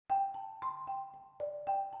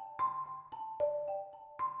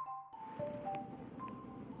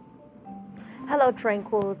Hello,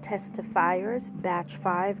 Tranquil Testifiers, Batch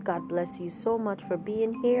 5. God bless you so much for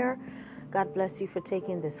being here. God bless you for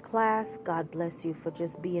taking this class. God bless you for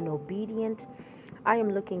just being obedient. I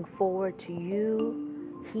am looking forward to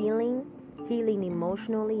you healing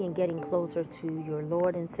emotionally and getting closer to your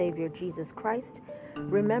Lord and Savior Jesus Christ.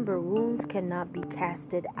 Remember, wounds cannot be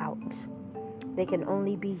casted out. They can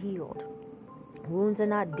only be healed. Wounds are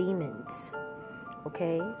not demons.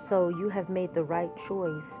 Okay? So you have made the right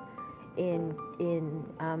choice in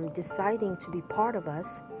deciding to be part of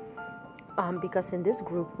us, because in this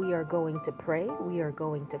group we are going to pray, we are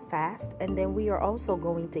going to fast, and then we are also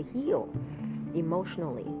going to heal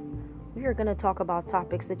emotionally. We are going to talk about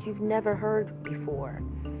topics that you've never heard before,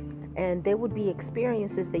 and there would be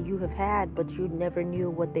experiences that you have had but you never knew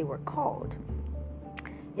what they were called.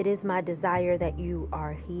 It is my desire that you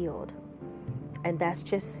are healed, and that's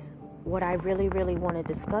just what I really want to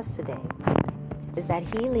discuss today, is that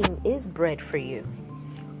healing is bread for you.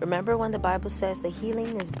 Remember when the Bible says that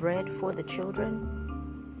healing is bread for the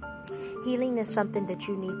children? Healing is something that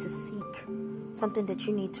you need to seek, something that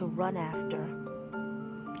you need to run after.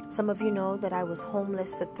 Some of you know that I was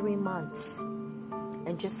homeless for 3 months,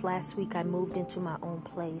 and just last week I moved into my own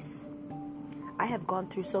place. I have gone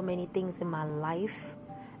through so many things in my life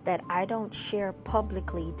that I don't share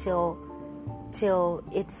publicly till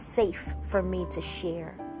it's safe for me to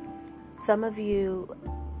share. Some of you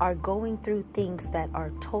are going through things that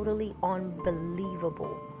are totally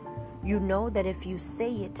unbelievable. You know that if you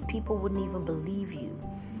say it, people wouldn't even believe you.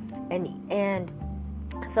 And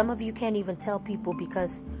some of you can't even tell people,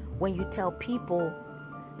 because when you tell people,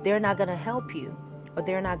 they're not going to help you, or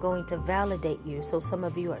they're not going to validate you. So some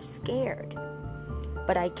of you are scared.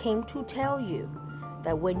 But I came to tell you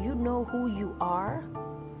that when you know who you are,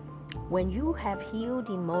 when you have healed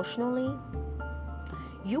emotionally,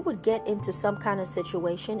 you would get into some kind of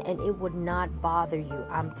situation and it would not bother you.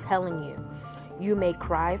 I'm telling you. You may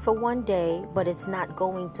cry for one day, but it's not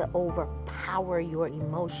going to overpower your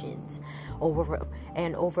emotions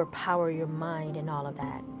and overpower your mind and all of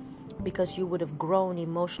that, because you would have grown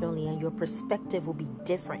emotionally and your perspective will be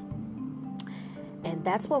different. And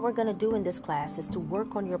that's what we're going to do in this class, is to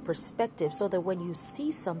work on your perspective, so that when you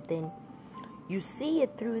see something, you see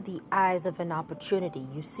it through the eyes of an opportunity.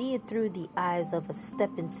 You see it through the eyes of a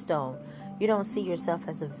stepping stone. You don't see yourself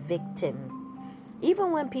as a victim.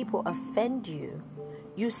 Even when people offend you,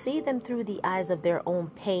 you see them through the eyes of their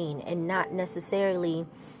own pain and not necessarily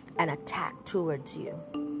an attack towards you.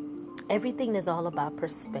 Everything is all about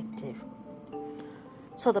perspective.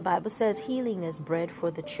 So the Bible says healing is bread for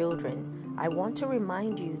the children. I want to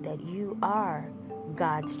remind you that you are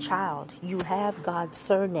God's child. You have God's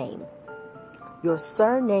surname. Your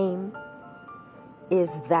surname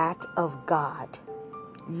is that of God.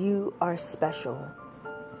 You are special.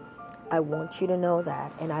 I want you to know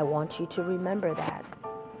that, and I want you to remember that.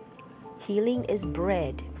 Healing is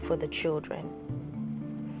bread for the children.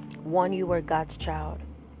 1, you are God's child.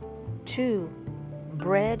 2,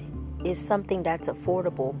 bread is something that's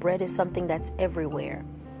affordable. Bread is something that's everywhere.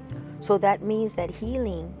 So that means that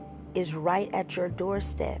healing is right at your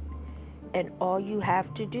doorstep, and all you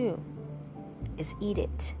have to do is eat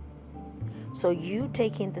it. So you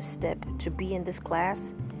taking the step to be in this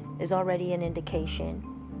class is already an indication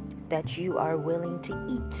that you are willing to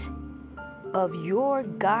eat of your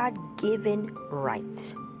God-given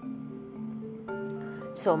right.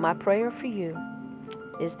 So my prayer for you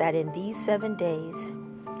is that in these 7 days,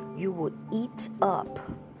 you would eat up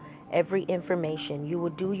every information. You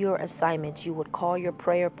would do your assignments. You would call your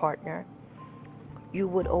prayer partner. You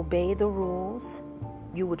would obey the rules.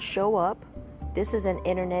 You would show up. This is an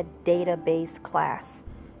internet database class.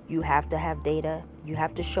 You have to have data. You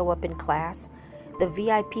have to show up in class. The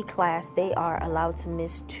VIP class, they are allowed to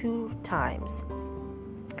miss 2 times.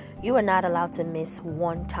 You are not allowed to miss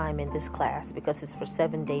 1 time in this class, because it's for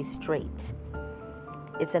 7 days straight.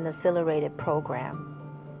 It's an accelerated program.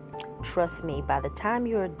 Trust me, by the time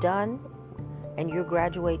you're done and you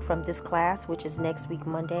graduate from this class, which is next week,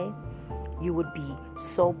 Monday, you would be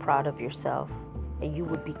so proud of yourself. And you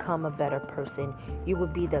would become a better person. You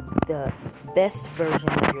would be the best version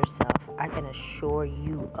of yourself. I can assure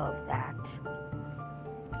you of that.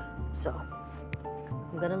 So,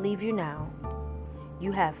 I'm going to leave you now.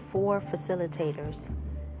 You have 4 facilitators.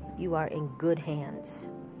 You are in good hands.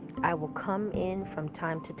 I will come in from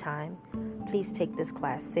time to time. Please take this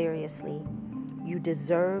class seriously. You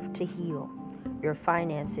deserve to heal your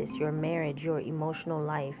finances, your marriage, your emotional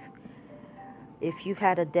life. If you've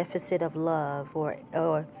had a deficit of love or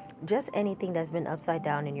just anything that's been upside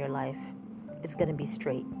down in your life, it's going to be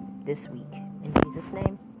straight this week. In Jesus'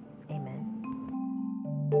 name.